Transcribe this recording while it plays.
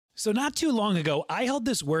So not too long ago, I held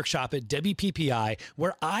this workshop at WPPI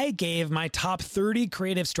where I gave my top 30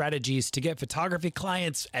 creative strategies to get photography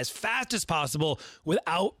clients as fast as possible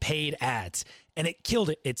without paid ads. And it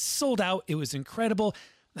killed it. It sold out. It was incredible.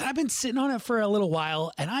 And I've been sitting on it for a little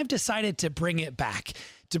while, and I've decided to bring it back.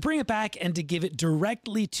 To bring it back and to give it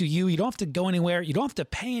directly to you. You don't have to go anywhere. You don't have to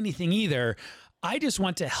pay anything either. I just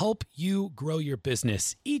want to help you grow your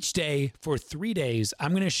business. Each day for 3 days, I'm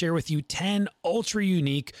going to share with you 10 ultra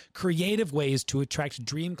unique, creative ways to attract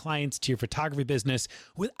dream clients to your photography business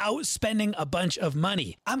without spending a bunch of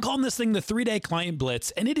money. I'm calling this thing the 3-Day Client Blitz,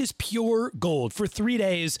 and it is pure gold. For 3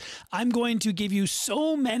 days, I'm going to give you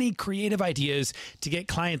so many creative ideas to get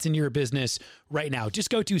clients into your business right now. Just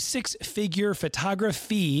go to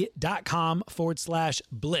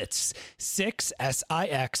sixfigurephotography.com/blitz.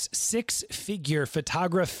 sixfigurephotography.com/blitz.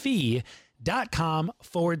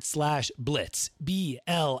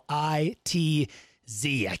 BLITZ.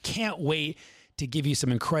 I can't wait to give you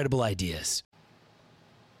some incredible ideas.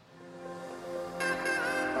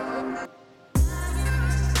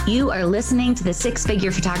 You are listening to the Six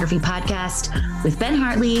Figure Photography Podcast with Ben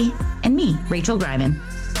Hartley and me, Rachel Griman.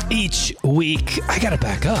 Each week, I gotta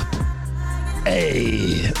back up.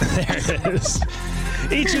 Hey, there it is.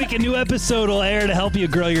 Each week, a new episode will air to help you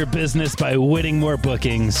grow your business by winning more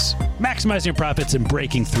bookings, maximizing your profits, and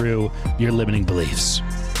breaking through your limiting beliefs.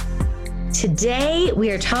 Today,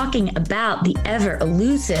 we are talking about the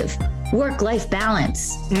ever-elusive work-life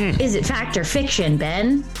balance. Is it fact or fiction,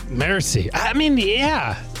 Ben? Mercy. I mean,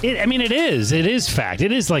 yeah. It is. It is fact.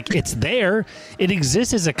 It is like, it's there. It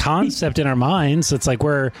exists as a concept in our minds. It's like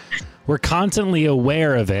we're constantly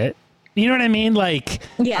aware of it. You know what I mean? Like,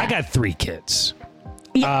 yeah. I got 3 kids.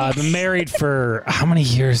 I've been married for how many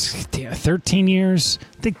years? 13 years?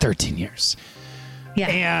 I think 13 years. Yeah.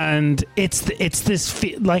 And it's this,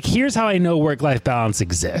 like, here's how I know work-life balance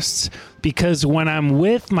exists. Because when I'm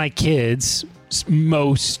with my kids,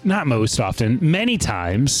 not most often, many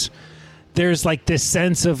times, there's like this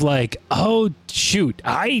sense of like, oh shoot,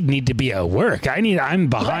 I need to be at work. I'm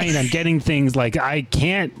behind. I'm getting things like I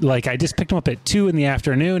can't, like I just picked them up at 2 p.m.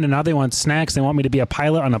 and now they want snacks. They want me to be a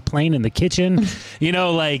pilot on a plane in the kitchen,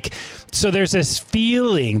 like, so there's this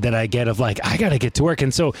feeling that I get of like, I got to get to work.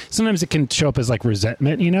 And so sometimes it can show up as like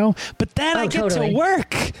resentment, but then I get to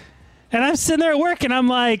work. And I'm sitting there at work and I'm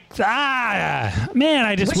like, man,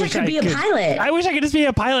 I just wish I could be a pilot. I wish I could just be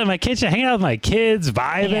a pilot in my kitchen, hanging out with my kids,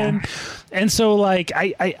 vibing. Yeah. And so like,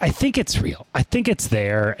 I think it's real. I think it's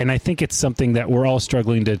there. And I think it's something that we're all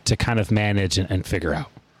struggling to kind of manage and figure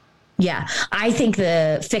out. Yeah. I think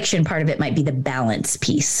the fiction part of it might be the balance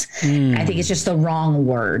piece. I think it's just the wrong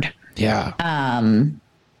word. Yeah.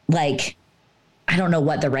 I don't know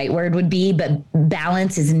what the right word would be, but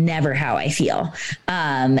balance is never how I feel.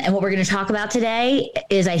 And what we're going to talk about today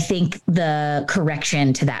is, I think, the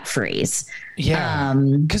correction to that phrase. Yeah.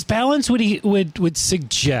 Because balance would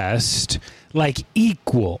suggest like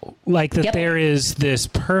equal, like that. Yep. There is this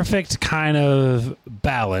perfect kind of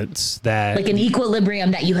balance that like an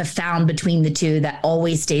equilibrium that you have found between the two that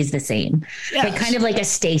always stays the same. Yes. Like kind of like a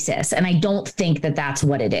stasis. And I don't think that that's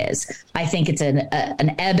what it is. I think it's an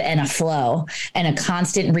ebb and a flow and a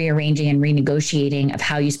constant rearranging and renegotiating of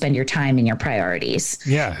how you spend your time and your priorities.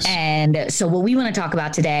 Yes. And so what we want to talk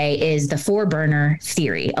about today is the 4-burner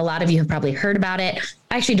theory. A lot of you have probably heard about it.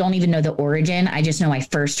 I actually don't even know the origin. I just know I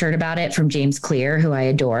first heard about it from James Clear, who I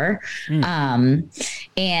adore.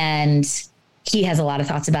 And he has a lot of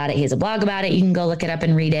thoughts about it. He has a blog about it. You can go look it up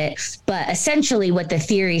and read it. But essentially what the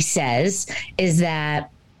theory says is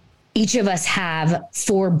that each of us have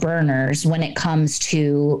 4 burners when it comes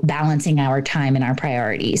to balancing our time and our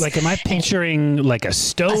priorities. Like, am I picturing like a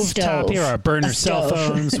stove top here or a burner cell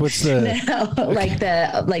phones? What's the... No,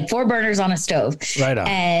 like 4 burners on a stove. Right on.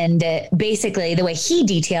 And basically the way he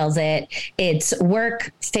details it, it's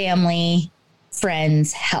work, family,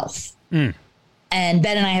 friends, health. And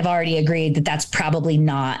Ben and I have already agreed that that's probably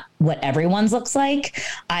not what everyone's looks like.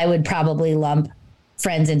 I would probably lump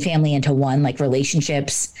friends and family into one, like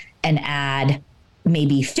relationships, and add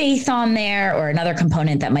maybe faith on there or another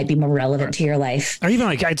component that might be more relevant to your life. Or even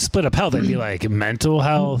like I'd split up health. It'd be like mental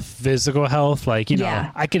health, physical health. Like,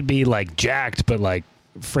 I could be like jacked, but like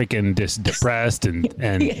freaking depressed and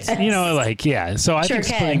yes. So I think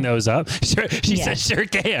splitting those up. Sure, she said sure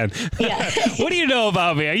can. Yeah. What do you know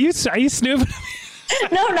about me? Are you snooping?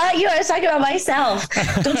 No, not you. I was talking about myself.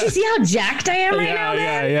 Don't you see how jacked I am right now,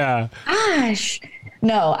 man? Yeah. Gosh.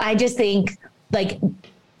 No, I just think like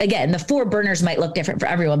again, the 4 burners might look different for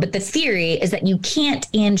everyone, but the theory is that you can't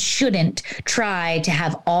and shouldn't try to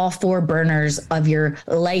have all 4 burners of your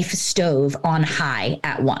life stove on high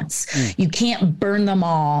at once. You can't burn them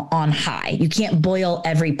all on high. You can't boil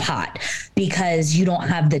every pot because you don't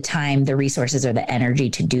have the time, the resources, or the energy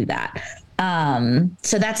to do that.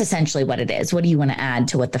 So that's essentially what it is. What do you want to add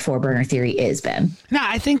to what the 4 burner theory is, Ben? No,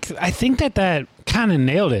 I think that kind of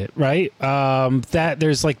nailed it, right? That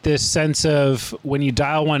there's like this sense of when you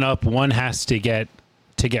dial one up, one has to get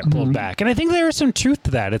pulled back. And I think there is some truth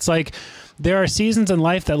to that. It's like there are seasons in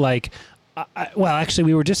life that like, well, actually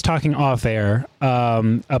we were just talking off air,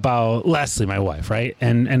 about Leslie, my wife, right?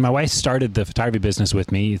 And my wife started the photography business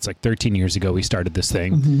with me. It's like 13 years ago we started this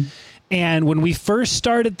thing. And when we first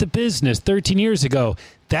started the business 13 years ago,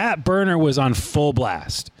 that burner was on full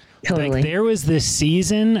blast. Totally. Like there was this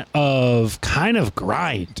season of kind of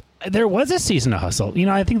grind. There was a season of hustle. You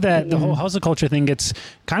know, I think that the whole hustle culture thing gets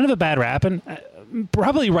kind of a bad rap, and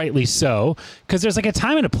probably rightly so, because there's like a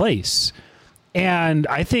time and a place. And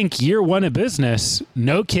I think year 1 of business,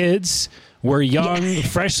 no kids, we're young,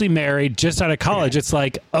 freshly married, just out of college. It's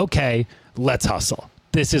like, okay, let's hustle.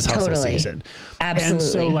 This is hustle season. Absolutely. And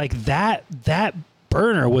so like that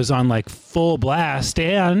burner was on like full blast.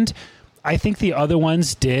 And I think the other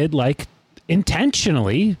ones did like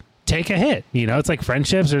intentionally take a hit. You know, it's like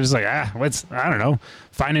friendships are just like, I don't know,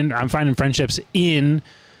 I'm finding friendships in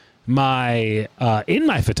my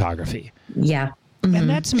photography. Yeah. And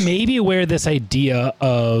that's maybe where this idea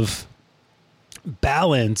of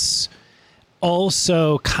balance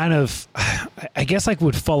also kind of, I guess, like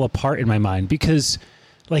would fall apart in my mind, because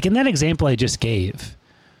like in that example I just gave,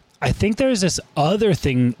 I think there's this other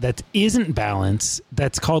thing that isn't balance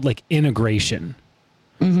that's called like integration.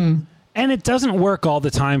 And it doesn't work all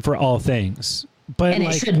the time for all things, but and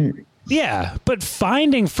like, it shouldn't. Yeah. But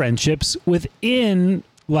finding friendships within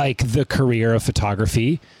like the career of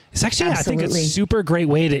photography is actually, Absolutely. I think, a super great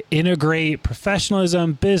way to integrate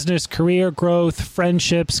professionalism, business, career growth,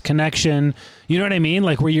 friendships, connection. You know what I mean?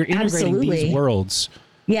 Like where you're integrating these worlds.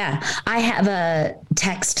 Yeah. I have a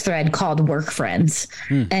text thread called Work Friends,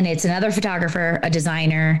 and it's another photographer, a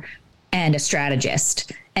designer, and a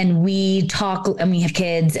strategist. And we talk, and we have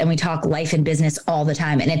kids, and we talk life and business all the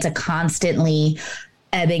time. And it's a constantly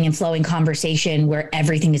ebbing and flowing conversation where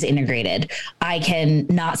everything is integrated. I can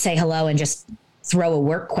not say hello and just throw a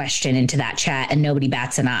work question into that chat and nobody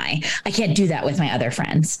bats an eye. I can't do that with my other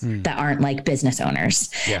friends that aren't like business owners.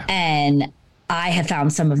 Yeah. And I have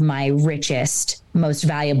found some of my richest, most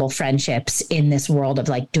valuable friendships in this world of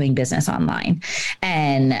like doing business online.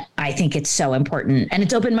 And I think it's so important. And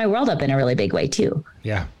it's opened my world up in a really big way too.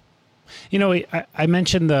 Yeah. You know, I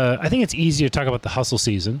mentioned I think it's easy to talk about the hustle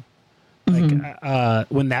season, like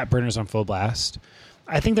when that burner's on full blast.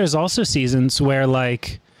 I think there's also seasons where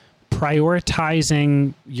like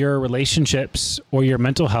prioritizing your relationships or your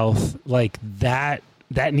mental health, like that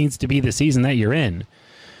needs to be the season that you're in.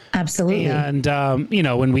 Absolutely. And, you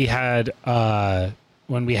know, when we had a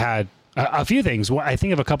few things, I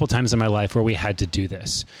think of a couple times in my life where we had to do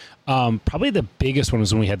this. Probably the biggest one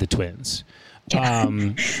was when we had the twins.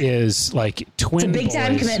 Is like twin it's a big boys.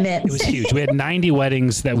 Time commitment. It was huge. We had 90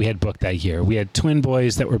 weddings that we had booked that year. We had twin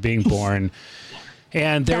boys that were being born.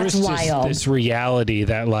 And there was just this reality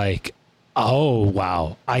that like, oh,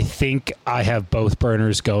 wow, I think I have both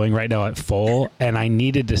burners going right now at full, and I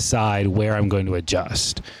need to decide where I'm going to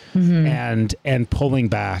adjust and pulling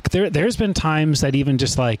back. There's been times that even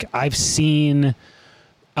just like I've seen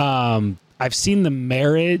the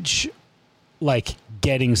marriage like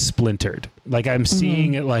getting splintered. Like I'm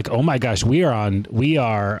seeing it like, oh my gosh, we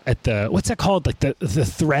are at the, what's that called? Like the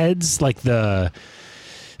threads, like there's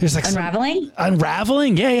like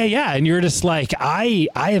unraveling. Yeah. And you're just like,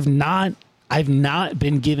 I've not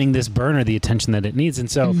been giving this burner the attention that it needs. And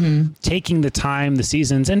so taking the time, the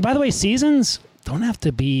seasons, and by the way, seasons don't have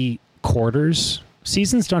to be quarters.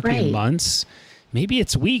 Seasons don't have to be months. Maybe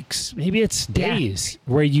it's weeks, maybe it's days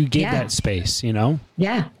where you give that space, you know?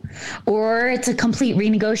 Yeah. Or it's a complete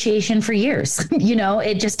renegotiation for years. You know,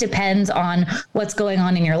 it just depends on what's going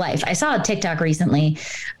on in your life. I saw a TikTok recently,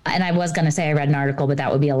 and I was going to say I read an article, but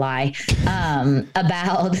that would be a lie,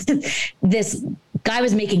 about this guy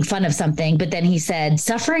was making fun of something, but then he said,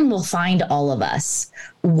 suffering will find all of us.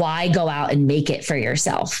 Why go out and make it for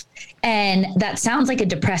yourself? And that sounds like a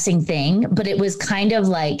depressing thing, but it was kind of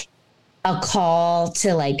like a call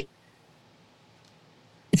to like,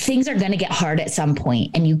 things are going to get hard at some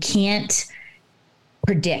point, and you can't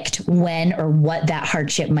predict when or what that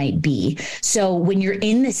hardship might be. So when you're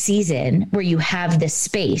in the season where you have this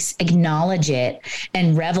space, acknowledge it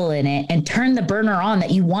and revel in it and turn the burner on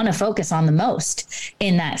that you want to focus on the most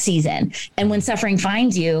in that season. And when suffering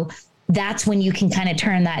finds you, that's when you can kind of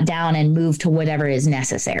turn that down and move to whatever is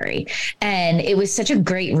necessary. And it was such a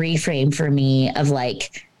great reframe for me of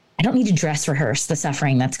like, I don't need to dress rehearse the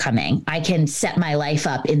suffering that's coming. I can set my life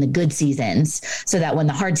up in the good seasons so that when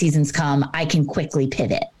the hard seasons come, I can quickly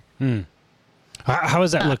pivot. How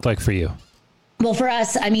has that looked like for you? Well, for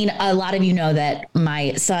us, I mean, a lot of you know that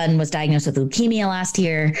my son was diagnosed with leukemia last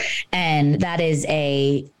year, and that is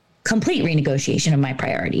a complete renegotiation of my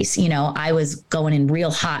priorities. You know, I was going in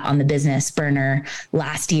real hot on the business burner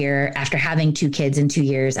last year after having 2 kids in 2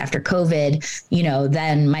 years after COVID. You know,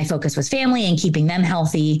 then my focus was family and keeping them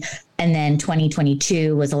healthy. And then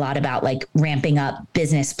 2022 was a lot about like ramping up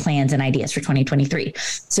business plans and ideas for 2023.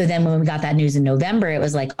 So then when we got that news in November, it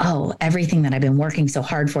was like, oh, everything that I've been working so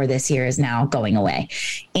hard for this year is now going away.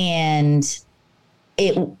 And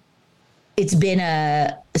it's been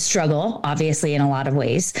a struggle, obviously, in a lot of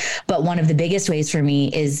ways. But one of the biggest ways for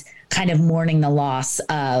me is kind of mourning the loss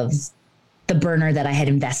of the burner that I had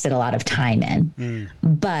invested a lot of time in.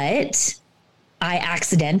 But I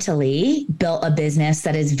accidentally built a business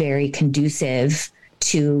that is very conducive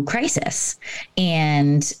to crisis.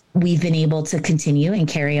 And we've been able to continue and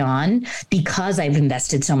carry on because I've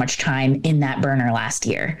invested so much time in that burner last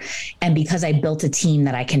year. And because I built a team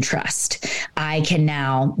that I can trust, I can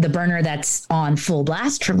now, the burner that's on full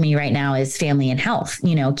blast for me right now is family and health,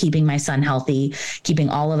 you know, keeping my son healthy, keeping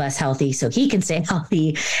all of us healthy so he can stay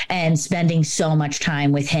healthy, and spending so much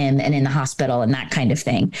time with him and in the hospital and that kind of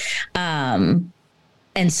thing.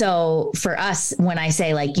 And so for us, when I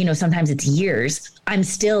say like, you know, sometimes it's years, I'm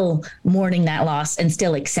still mourning that loss and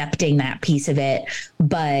still accepting that piece of it.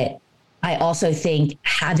 But I also think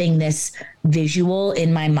having this visual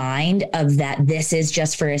in my mind of that this is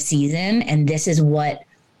just for a season and this is what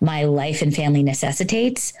my life and family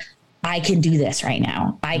necessitates, I can do this right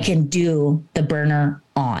now. I can do the burner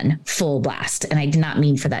on full blast. And I did not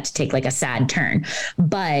mean for that to take like a sad turn,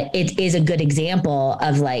 but it is a good example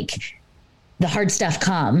of like, the hard stuff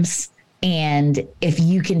comes, and if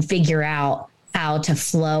you can figure out how to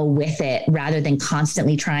flow with it rather than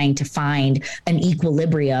constantly trying to find an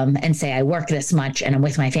equilibrium and say, I work this much and I'm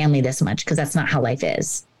with my family this much, because that's not how life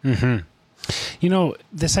is. You know,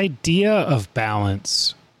 this idea of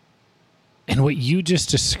balance and what you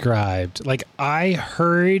just described, like what I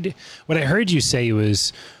heard you say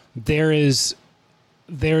was there's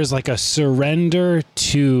like a surrender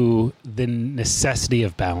to the necessity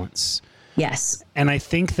of balance. Yes. And I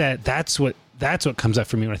think that's what comes up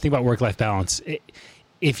for me when I think about work-life balance.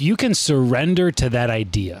 If you can surrender to that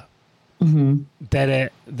idea,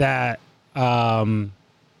 that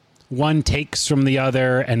one takes from the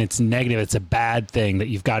other and it's negative, it's a bad thing, that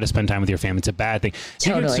you've got to spend time with your family, it's a bad thing.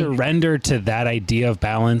 Totally. You can surrender to that idea of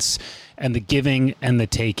balance and the giving and the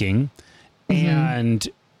taking, and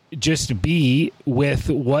just be with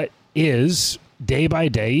what is day by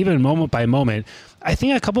day, even moment by moment. I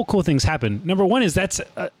think a couple cool things happen. Number one is that's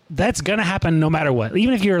going to happen no matter what.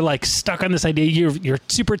 Even if you're like stuck on this idea, you're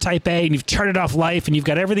super type A and you've charted off life and you've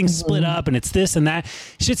got everything split up and it's this and that,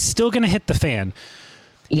 shit's still going to hit the fan.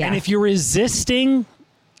 Yeah. And if you're resisting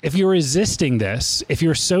this, if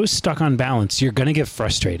you're so stuck on balance, you're going to get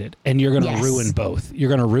frustrated and you're going to ruin both. You're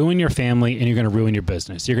going to ruin your family and you're going to ruin your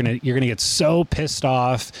business. You're going to get so pissed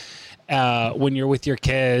off when you're with your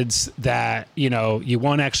kids that, you know, you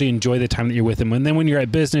won't actually enjoy the time that you're with them. And then when you're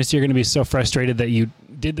at business, you're going to be so frustrated that you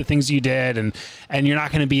did the things you did, and you're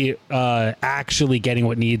not going to be actually getting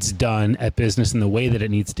what needs done at business in the way that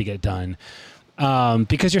it needs to get done.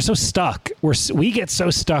 Because you're so stuck. We get so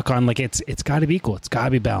stuck on like, it's got to be equal. It's got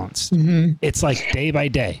to be balanced. It's like day by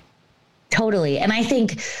day. Totally. And I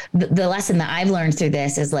think the lesson that I've learned through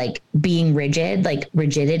this is like being rigid, like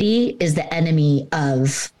rigidity is the enemy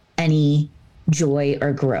of any joy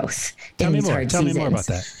or growth. Tell me more about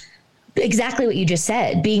that. Exactly what you just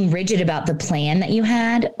said. Being rigid about the plan that you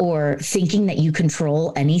had, or thinking that you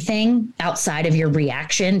control anything outside of your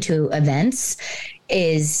reaction to events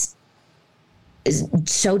is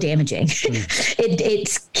so damaging.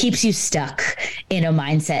 It keeps you stuck in a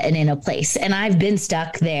mindset and in a place. And I've been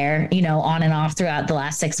stuck there, you know, on and off throughout the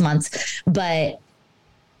last 6 months, but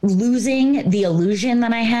losing the illusion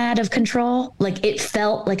that I had of control, like it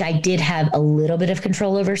felt like I did have a little bit of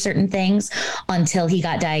control over certain things until he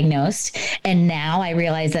got diagnosed. And now I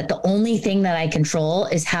realize that the only thing that I control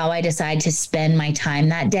is how I decide to spend my time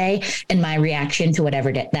that day and my reaction to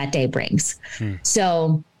whatever that day brings.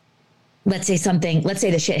 So let's say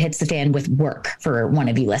the shit hits the fan with work for one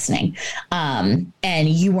of you listening, and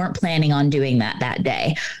you weren't planning on doing that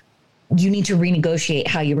day. You need to renegotiate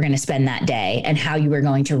how you were going to spend that day and how you were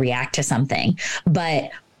going to react to something.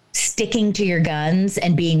 But sticking to your guns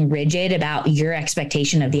and being rigid about your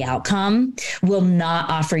expectation of the outcome will not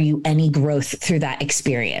offer you any growth through that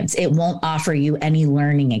experience. It won't offer you any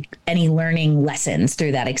learning lessons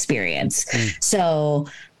through that experience. So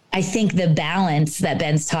I think the balance that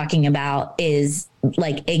Ben's talking about is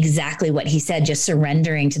like exactly what he said, just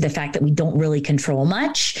surrendering to the fact that we don't really control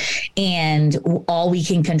much, and all we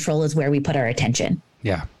can control is where we put our attention.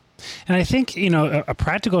 Yeah. And I think, a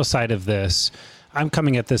practical side of this, I'm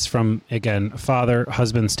coming at this from, again, father,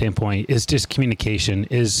 husband standpoint, is just communication.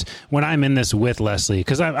 Is when I'm in this with Leslie,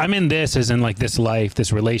 because I'm in this as in like this life,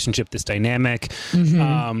 this relationship, this dynamic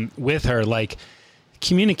with her, like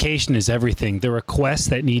communication is everything. The requests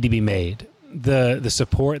that need to be made, the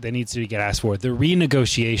support that needs to get asked for, the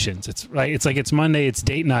renegotiations. It's right. It's like it's Monday, it's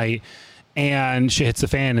date night, and shit hits the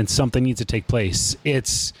fan, and something needs to take place.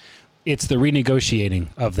 It's the renegotiating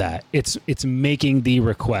of that. It's making the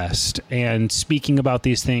request and speaking about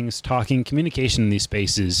these things, talking, communication in these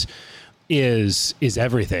spaces is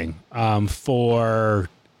everything for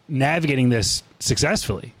navigating this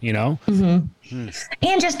successfully,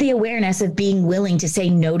 And just the awareness of being willing to say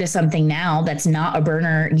no to something now that's not a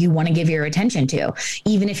burner you want to give your attention to,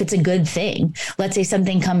 even if it's a good thing. Let's say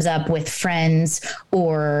something comes up with friends,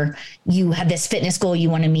 or you have this fitness goal you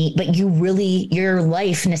want to meet, but your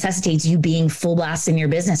life necessitates you being full blast in your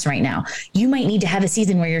business right now. You might need to have a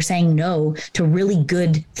season where you're saying no to really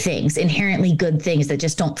good things, inherently good things that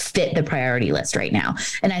just don't fit the priority list right now.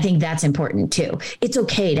 And I think that's important too. It's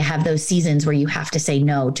okay to have those seasons where you have to say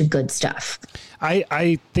no to good stuff.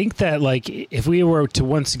 I think that, like, if we were to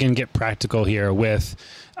once again get practical here with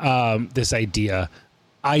this idea,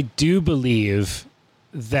 I do believe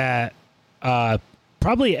that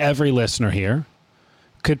probably every listener here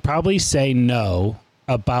could probably say no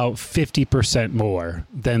about 50% more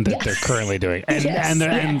than that they're currently doing. And,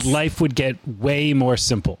 and life would get way more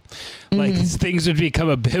simple. Like things would become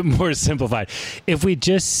a bit more simplified if we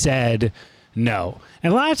just said no.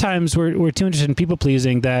 And a lot of times we're too interested in people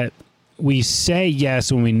pleasing that we say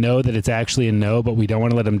yes when we know that it's actually a no, but we don't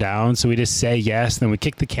want to let them down. So we just say yes, then we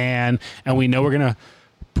kick the can, and we know we're going to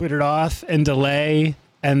put it off and delay,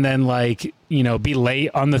 and then be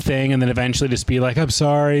late on the thing, and then eventually just be like, I'm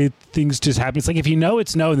sorry, things just happen. It's like, if you know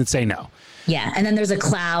it's no, then say no. Yeah. And then there's a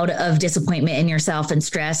cloud of disappointment in yourself and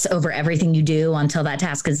stress over everything you do until that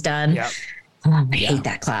task is done. Yep. I hate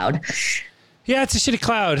that cloud. Yeah, it's a shitty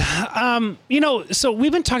cloud. So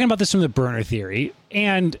we've been talking about this from the burner theory,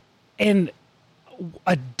 and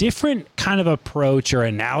a different kind of approach or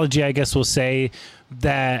analogy, I guess we'll say,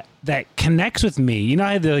 that connects with me.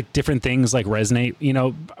 I have the different things like resonate,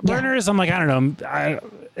 burners. I'm like, I don't know.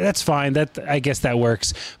 That's fine. I guess that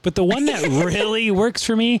works. But the one that really works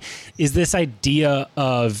for me is this idea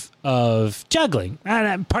of juggling.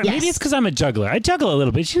 Maybe it's because I'm a juggler. I juggle a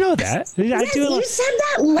little bit. You know that. Yes, you said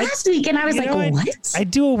that last week, and I was like, what? I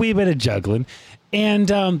do a wee bit of juggling. And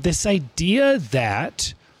this idea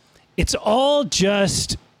that it's all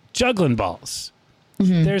just juggling balls.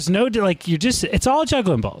 There's no, it's all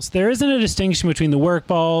juggling balls. There isn't a distinction between the work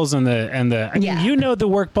balls and the, I mean, the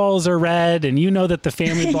work balls are red, and that the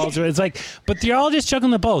family balls are, it's like, but they're all just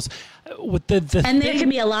juggling the balls. With and there can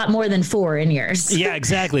be a lot more than 4 in yours. Yeah,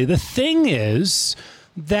 exactly. The thing is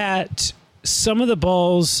that some of the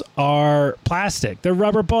balls are plastic. They're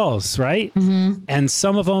rubber balls, right? And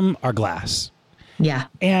some of them are glass. Yeah.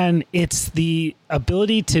 And it's the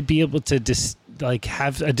ability to be able to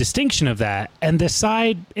have a distinction of that and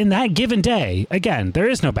decide in that given day. Again, there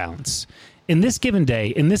is no balance. In this given day,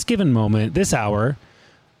 in this given moment, this hour,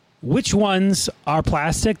 which ones are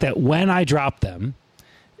plastic that when I drop them,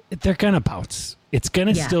 they're going to bounce. It's going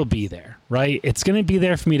to still be there, right? It's going to be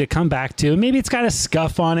there for me to come back to. Maybe it's got a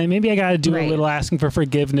scuff on it. Maybe I got to do a little asking for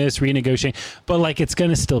forgiveness, renegotiating, but it's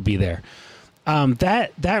going to still be there.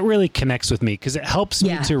 That really connects with me because it helps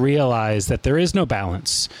me to realize that there is no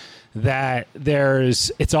balance, that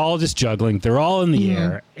it's all just juggling. They're all in the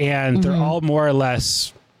air, and they're all more or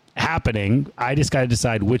less happening. I just got to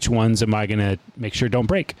decide which ones am I going to make sure don't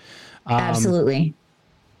break. Absolutely.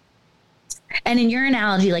 And in your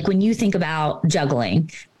analogy, like when you think about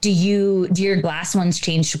juggling, do your glass ones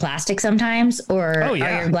change to plastic sometimes, or are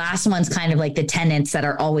your glass ones kind of like the tenets that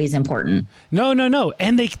are always important? No.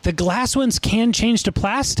 And the glass ones can change to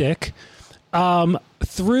plastic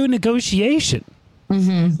through negotiation.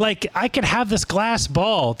 Like I could have this glass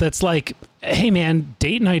ball that's like, hey man,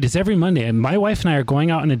 date night is every Monday and my wife and I are going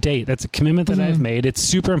out on a date. That's a commitment that I've made. It's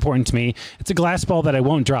super important to me. It's a glass ball that I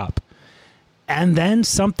won't drop. And then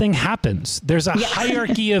something happens. There's a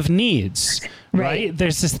hierarchy of needs, right?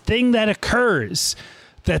 There's this thing that occurs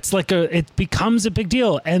that's like it becomes a big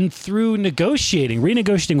deal. And through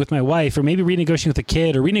renegotiating with my wife, or maybe renegotiating with a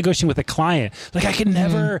kid, or renegotiating with a client, like I can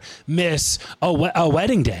never miss a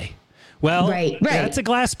wedding day. Well, that's a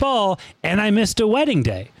glass ball, and I missed a wedding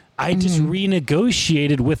day. I just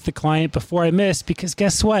renegotiated with the client before I missed, because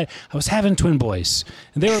guess what? I was having twin boys,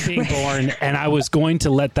 and they were being born, and I was going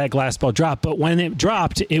to let that glass ball drop. But when it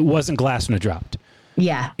dropped, it wasn't glass when it dropped.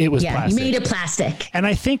 Yeah. It was plastic. You made it plastic. And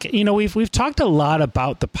I think, we've talked a lot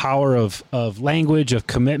about the power of language, of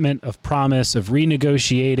commitment, of promise, of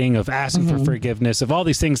renegotiating, of asking for forgiveness, of all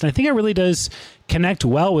these things. And I think it really does connect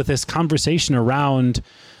well with this conversation around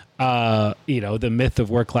the myth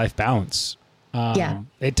of work-life balance.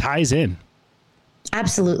 It ties in.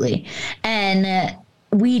 Absolutely. And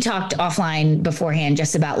we talked offline beforehand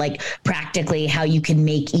just about like practically how you can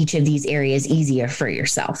make each of these areas easier for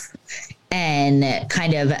yourself, and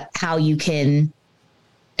kind of how you can,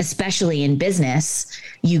 especially in business,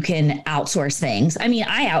 you can outsource things. I mean,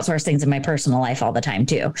 I outsource things in my personal life all the time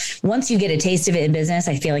too. Once you get a taste of it in business,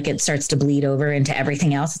 I feel like it starts to bleed over into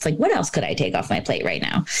everything else. It's like, what else could I take off my plate right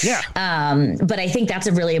now? Yeah. But I think that's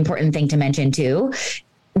a really important thing to mention too.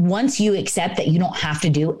 Once you accept that you don't have to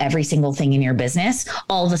do every single thing in your business,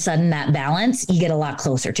 all of a sudden that balance, you get a lot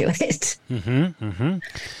closer to it.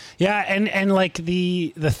 Yeah. And like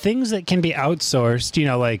the things that can be outsourced,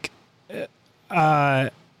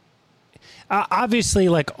 obviously,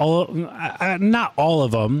 like not all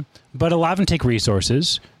of them, but a lot of them take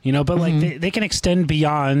resources, but like they can extend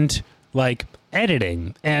beyond like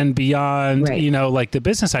editing and beyond, like the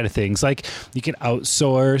business side of things. Like you could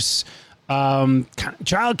outsource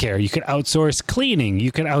childcare, you could outsource cleaning,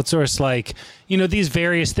 you could outsource like, these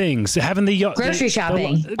various things, having the grocery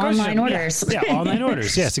shopping, online orders. Yeah, online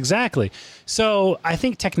orders. Yes, exactly. So I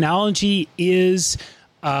think technology is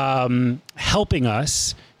helping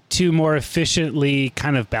us to more efficiently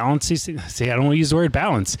kind of balance these things. See, I don't want to use the word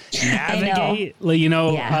balance. Navigate,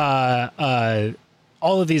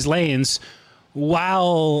 all of these lanes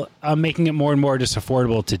while making it more and more just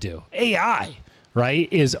affordable to do. AI, right,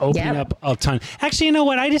 is opening up a ton. Actually, you know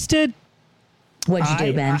what I just did? What'd you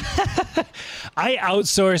do, Ben? I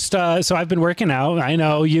outsourced. So I've been working out. I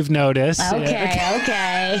know you've noticed.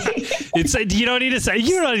 Okay. It's you don't need to say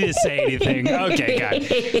anything. Okay, got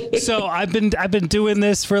it. So I've been doing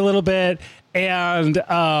this for a little bit, and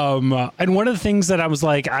one of the things that I was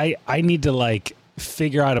like, I need to like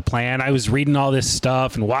figure out a plan. I was reading all this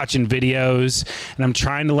stuff and watching videos, and I'm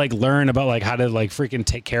trying to like learn about like how to like freaking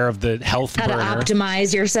take care of the health burner. How to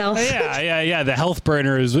optimize yourself. Yeah. The health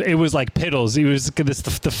burner it was like piddles.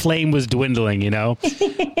 The flame was dwindling, and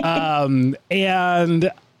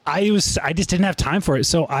I just didn't have time for it.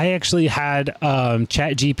 So I actually had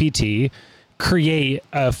ChatGPT create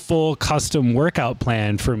a full custom workout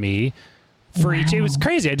plan for me. For each, it was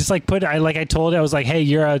crazy. I just I told it, I was like, hey,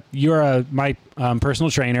 you're my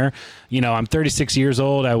personal trainer. I'm 36 years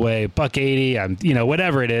old. I weigh $180. I'm,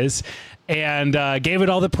 whatever it is. And gave it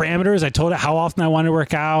all the parameters. I told it how often I want to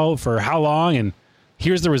work out, for how long, and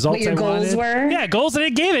here's the results. What your goals were? Yeah, goals, and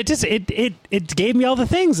it gave it. It gave me all the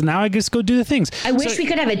things, and now I just go do the things. I wish we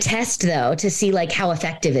could have a test though to see like how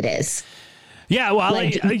effective it is. Yeah, well, we'll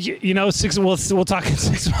talk in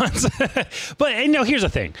 6 months. But here's the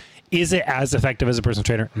thing. Is it as effective as a personal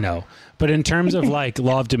trainer? No. But in terms of like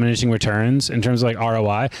law of diminishing returns, in terms of like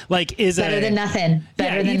ROI, like is it better than nothing?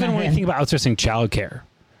 Even when you think about outsourcing childcare,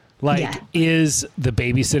 is the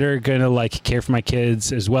babysitter going to like care for my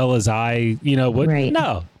kids as well as I, Right.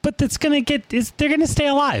 No, but they're going to stay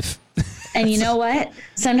alive. And you know what?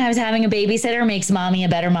 Sometimes having a babysitter makes mommy a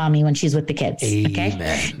better mommy when she's with the kids.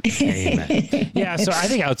 Amen. Okay? Amen. Yeah. So I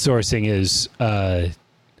think outsourcing is,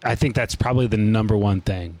 I think that's probably the number one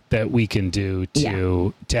thing that we can do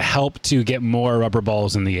to help to get more rubber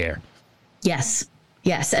balls in the air. Yes.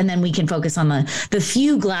 And then we can focus on the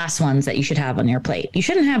few glass ones that you should have on your plate. You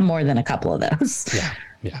shouldn't have more than a couple of those.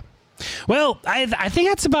 Yeah. Well, I think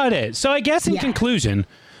that's about it. So I guess in conclusion,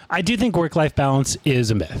 I do think work-life balance is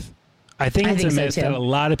a myth. I think it's a myth that a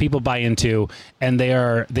lot of people buy into, and they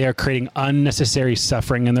are creating unnecessary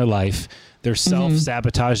suffering in their life. They're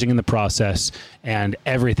self-sabotaging in the process, and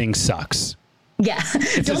everything sucks. Yeah.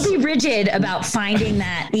 Don't be rigid about finding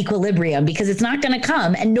that equilibrium because it's not going to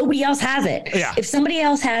come and nobody else has it. Yeah. If somebody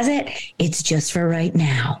else has it, it's just for right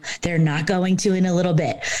now. They're not going to in a little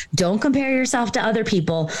bit. Don't compare yourself to other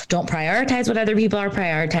people. Don't prioritize what other people are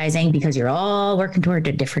prioritizing because you're all working toward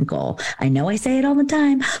a different goal. I know I say it all the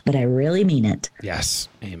time, but I really mean it. Yes.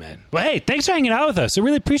 Amen. Well, hey, thanks for hanging out with us. I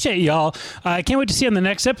really appreciate it, y'all. I can't wait to see you on the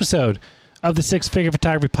next episode of the Six Figure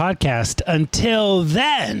Photography Podcast. Until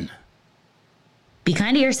then, be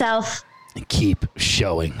kind to yourself and keep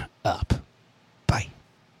showing up.